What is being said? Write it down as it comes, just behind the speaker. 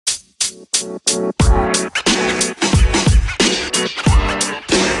Hello,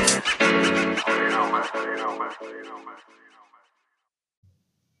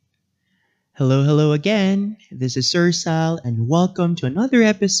 hello again. This is Sir Sal, and welcome to another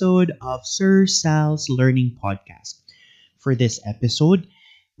episode of Sir Sal's Learning Podcast. For this episode,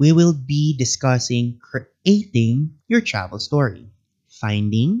 we will be discussing creating your travel story,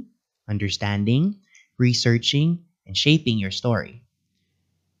 finding, understanding, researching, and shaping your story.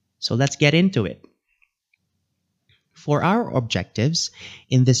 So let's get into it. For our objectives,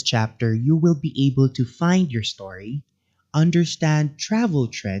 in this chapter, you will be able to find your story, understand travel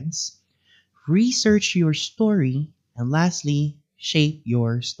trends, research your story, and lastly, shape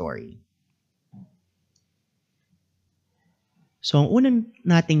your story. So, ang unang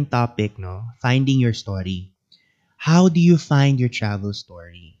nating topic, no, finding your story. How do you find your travel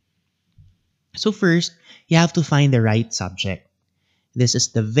story? So first, you have to find the right subject. This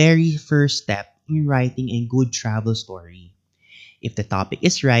is the very first step in writing a good travel story. If the topic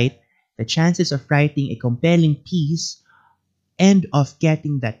is right, the chances of writing a compelling piece and of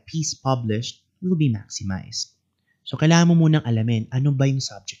getting that piece published will be maximized. So, kailangan mo munang alamin, ano ba yung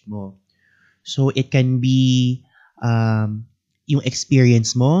subject mo? So, it can be yung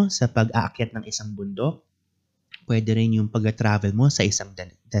experience mo sa pag-aakyat ng isang bundok. Pwede rin yung pag-travel mo sa isang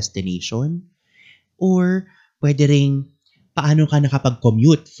destination. Or, pwede rin paano ka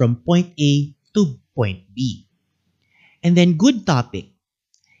nakapag-commute from point A to point B. And then, good topic.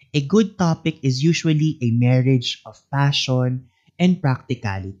 A good topic is usually a marriage of passion and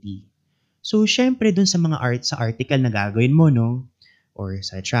practicality. So, syempre, dun sa mga sa article na gagawin mo, no? Or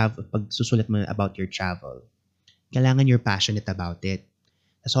sa travel, pag susulat mo about your travel, kailangan you're passionate about it.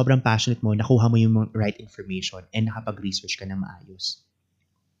 Sa sobrang passionate mo, nakuha mo yung right information and nakapag-research ka na maayos.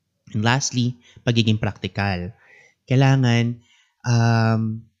 And lastly, pagiging practical. Kailangan,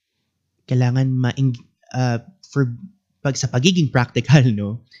 kailangan for pag sa pagiging practical,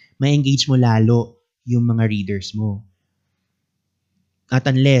 no, ma-engage mo lalo yung mga readers mo. At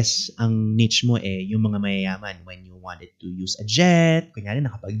unless ang niche mo yung mga mayayaman, when you wanted to use a jet, kunyari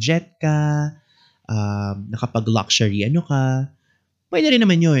nakapag-jet ka, nakapag-luxury ka, pwede rin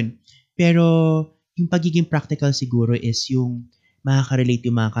naman yun. Pero yung pagiging practical siguro is yung makaka-relate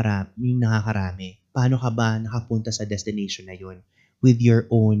yung yung nakakarami. Paano ka ba nakapunta sa destination na yun with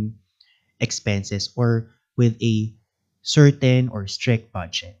your own expenses or with a certain or strict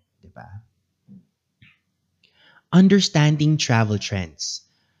budget, di ba? Understanding travel trends.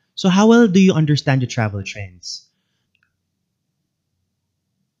 So how well do you understand the travel trends?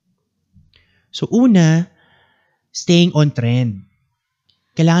 So una, staying on trend.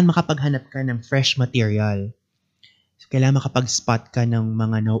 Kailangan makapaghanap ka ng fresh material. Kailangan makapag-spot ka ng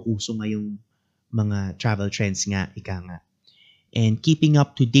mga nauuso ngayong mga travel trends nga, ika nga. And keeping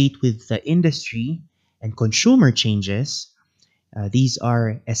up to date with the industry and consumer changes, these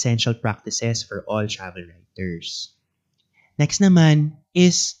are essential practices for all travel writers. Next naman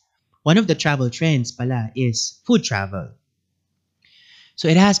is, one of the travel trends pala is food travel.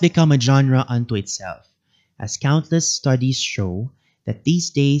 So it has become a genre unto itself, as countless studies show that these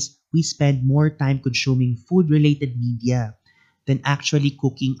days we spend more time consuming food-related media than actually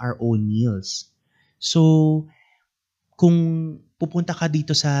cooking our own meals. So, kung pupunta ka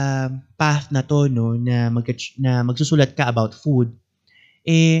dito sa path na to, no, na magsusulat ka about food,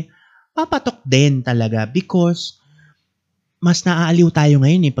 papatok din talaga because mas naaaliw tayo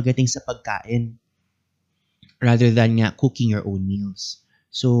ngayon pagdating sa pagkain rather than nga cooking your own meals.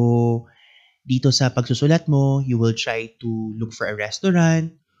 So, dito sa pagsusulat mo, you will try to look for a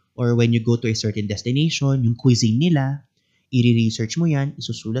restaurant or when you go to a certain destination, yung cuisine nila, i-research mo yan,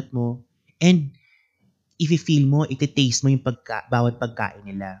 isusulat mo, and i-feel mo, iti-taste mo yung bawat pagkain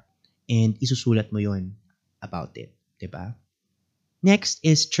nila and isusulat mo yon about it. Diba? Next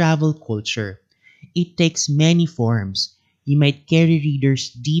is travel culture. It takes many forms. You might carry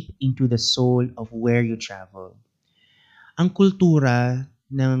readers deep into the soul of where you travel. Ang kultura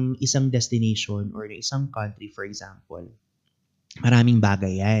ng isang destination or ng isang country, for example, maraming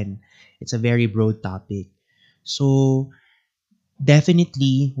bagay yan. It's a very broad topic. So,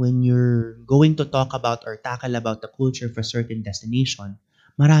 definitely, when you're going to talk about or tackle about the culture of a certain destination,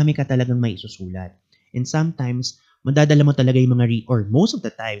 marami ka talagang may isusulat. And sometimes, madadala mo talaga yung mga or most of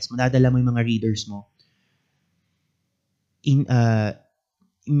the times, madadala mo yung mga readers mo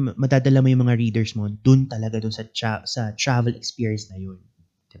madadala mo yung mga readers mo dun talaga dun sa travel experience na yun.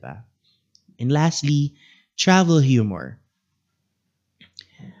 Diba? And lastly, travel humor.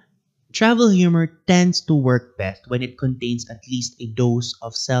 Travel humor tends to work best when it contains at least a dose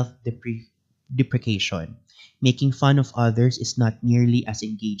of self-deprecation. Making fun of others is not nearly as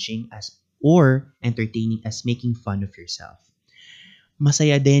engaging as or entertaining as making fun of yourself.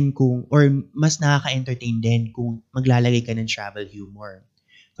 Masaya din kung, or mas nakaka-entertain din kung maglalagay ka ng travel humor.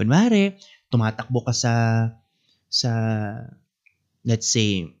 Kunwari, tumatakbo ka sa let's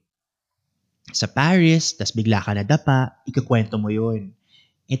say, sa Paris, tas bigla ka nadapa, ikukwento mo yun.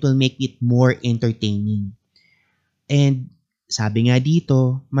 It will make it more entertaining. And sabi nga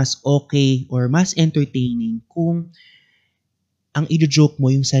dito, mas okay or mas entertaining kung ang i-joke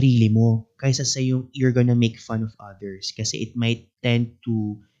mo yung sarili mo kaysa sa yung you're gonna make fun of others. Kasi it might tend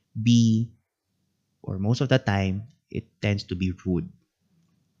to be, or most of the time, it tends to be rude.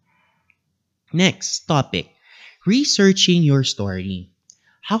 Next topic, researching your story.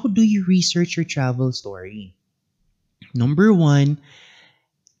 How do you research your travel story? Number one,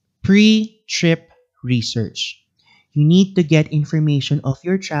 pre-trip research. You need to get information of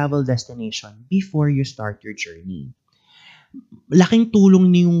your travel destination before you start your journey. Laking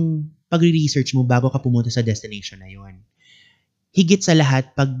tulong ni yung pagre-research mo bago ka pumunta sa destination na yon. Higit sa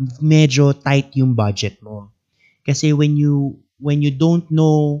lahat pag medyo tight yung budget mo. Kasi when you don't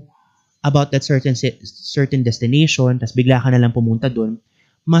know about that certain destination, tas bigla ka na lang pumunta doon,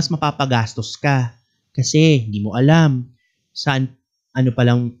 mas mapapagastos ka. Kasi hindi mo alam saan, ano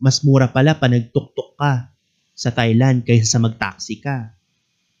palang, mas mura pala pa nagtuktok ka sa Thailand kaysa sa mag-taxi ka.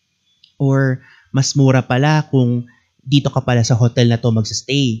 Or mas mura pala kung dito ka pala sa hotel na to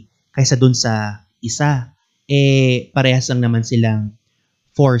magsa-stay kaysa dun sa isa. Parehas lang naman silang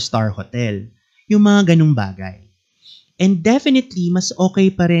 4-star hotel. Yung mga ganung bagay. And definitely, mas okay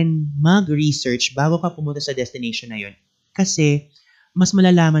pa rin mag-research bago ka pumunta sa destination na yun. Kasi, mas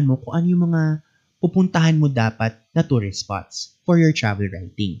malalaman mo kung ano yung mga pupuntahan mo dapat na tourist spots for your travel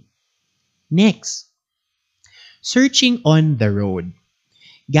writing. Next, searching on the road.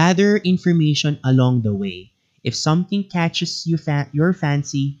 Gather information along the way. If something catches your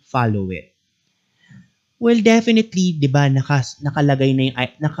fancy, follow it. Well, definitely, di ba, nakalagay na yung,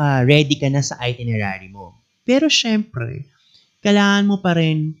 naka-ready ka na sa itinerary mo. Pero syempre, kailangan mo pa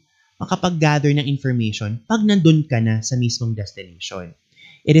rin makapag-gather ng information pag nandun ka na sa mismong destination.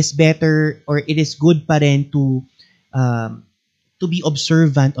 It is better or it is good pa rin to be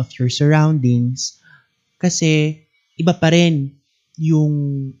observant of your surroundings kasi iba pa rin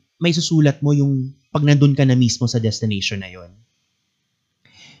yung may susulat mo yung pag nandun ka na mismo sa destination na yon.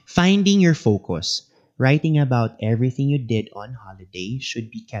 Finding your focus. Writing about everything you did on holiday should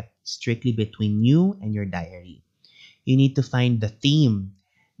be kept strictly between you and your diary. You need to find the theme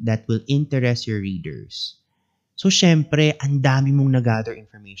that will interest your readers. So, syempre, ang dami mong nag-gather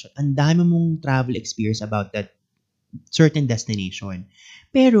information. Ang dami mong travel experience about that certain destination.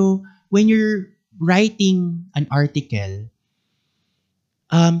 Pero, when you're writing an article,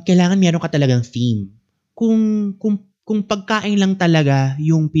 kailangan meron ka talagang theme. Kung pagkain lang talaga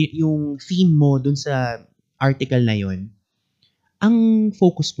yung theme mo dun sa article na yon, ang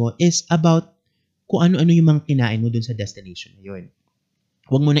focus mo is about kung ano-ano yung mga kinain mo dun sa destination na yon.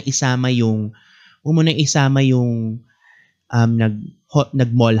 Huwag mo na isama yung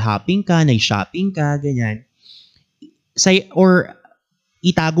nag-mall hopping ka, nag-shopping ka, ganyan. Or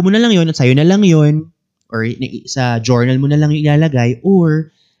itago mo na lang yon, at sa'yo na lang yon, or sa journal mo na lang yung ilalagay,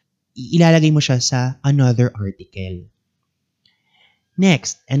 or ilalagay mo siya sa another article.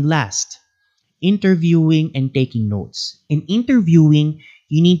 Next and last, interviewing and taking notes. In interviewing,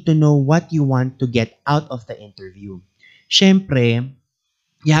 you need to know what you want to get out of the interview. Syempre,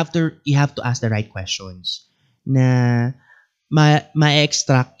 you have to ask the right questions na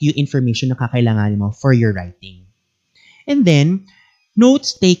ma-extract yung information na kakailanganin mo for your writing. And then,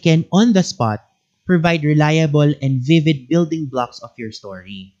 notes taken on the spot provide reliable and vivid building blocks of your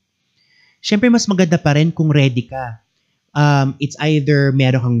story. Syempre, mas maganda pa rin kung ready ka. It's either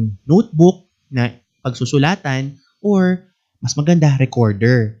meron kang notebook na pagsusulatan or mas maganda,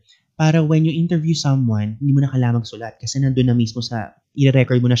 recorder. Para when you interview someone, hindi mo na kailangan magsulat kasi nandun na mismo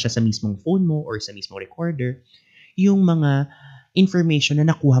i-record mo na siya sa mismong phone mo or sa mismong recorder yung mga information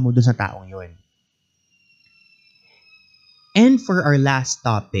na nakuha mo dun sa taong yun. And for our last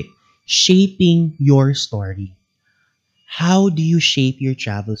topic, shaping your story. How do you shape your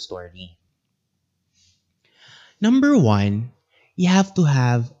travel story? Number one, you have to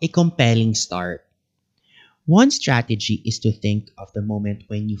have a compelling start. One strategy is to think of the moment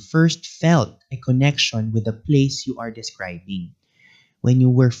when you first felt a connection with the place you are describing, when you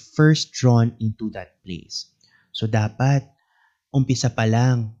were first drawn into that place. So dapat, umpisa pa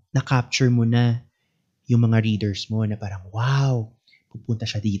lang, na-capture mo na yung mga readers mo na parang, wow, pupunta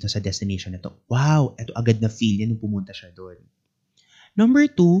siya dito sa destination na to. Wow, eto agad na feel niya nung pumunta siya doon. Number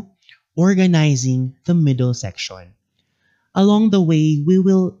two, organizing the middle section. Along the way, we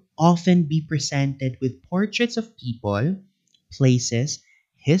will often be presented with portraits of people, places,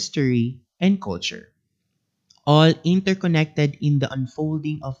 history, and culture, all interconnected in the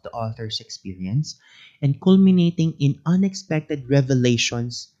unfolding of the author's experience and culminating in unexpected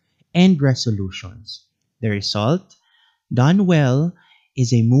revelations and resolutions. The result, done well,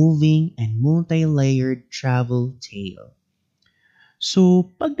 is a moving and multi-layered travel tale. So,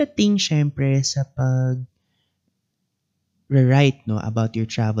 pagdating syempre sa pag-rewrite no, about your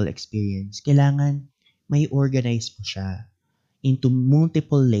travel experience, kailangan may organize mo siya into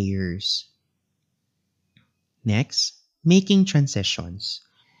multiple layers. Next, making transitions.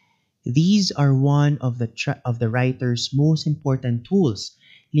 These are one of the writer's most important tools,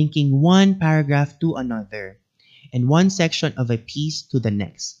 linking one paragraph to another and one section of a piece to the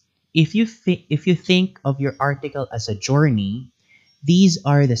next. If you think of your article as a journey, these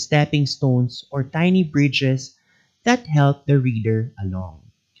are the stepping stones or tiny bridges that help the reader along.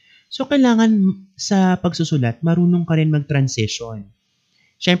 So kailangan sa pagsusulat, marunong ka rin mag-transition.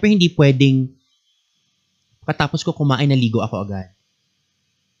 Siyempre hindi pwedeng katapos ko kumain naligo ako agad.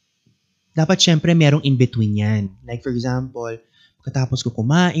 Dapat syempre merong in-between yan. Like for example, pagkatapos ko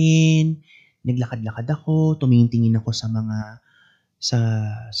kumain, naglakad-lakad ako, tumingin-tingin ako sa mga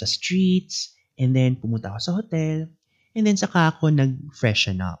sa streets, and then pumunta ako sa hotel, and then saka ako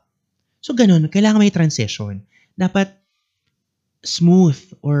nag-freshen up. So ganun, kailangan may transition. Dapat smooth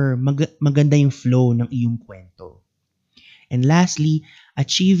or maganda yung flow ng iyong kwento. And lastly,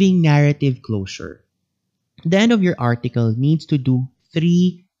 achieving narrative closure. The end of your article needs to do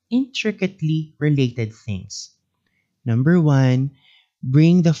three intricately related things. Number one,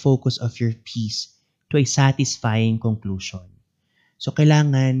 bring the focus of your piece to a satisfying conclusion. So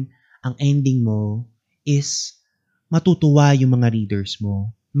kailangan ang ending mo is matutuwa yung mga readers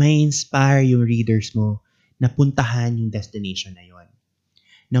mo. May inspire yung readers mo na puntahan yung destination na yon.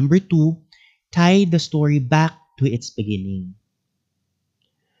 Number two, tie the story back to its beginning.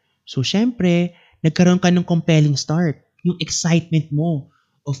 So syempre, nagkaroon ka ng compelling start. Yung excitement mo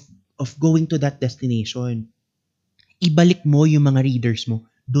of going to that destination. Ibalik mo yung mga readers mo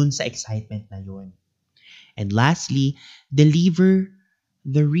dun sa excitement na yun. And lastly, deliver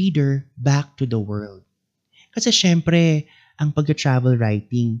the reader back to the world. Kasi syempre, ang pag-travel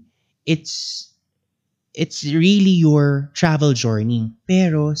writing, it's really your travel journey.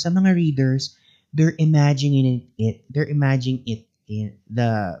 Pero sa mga readers, they're imagining it in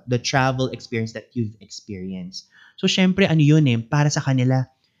the travel experience that you've experienced. So syempre, ano yun para sa kanila,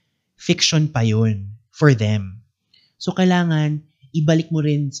 fiction pa yun for them. So kailangan, ibalik mo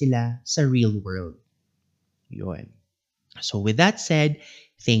rin sila sa real world. Yun. So with that said,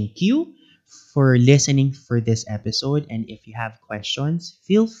 thank you for listening for this episode. And if you have questions,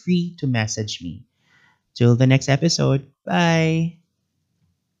 feel free to message me. Till the next episode. Bye!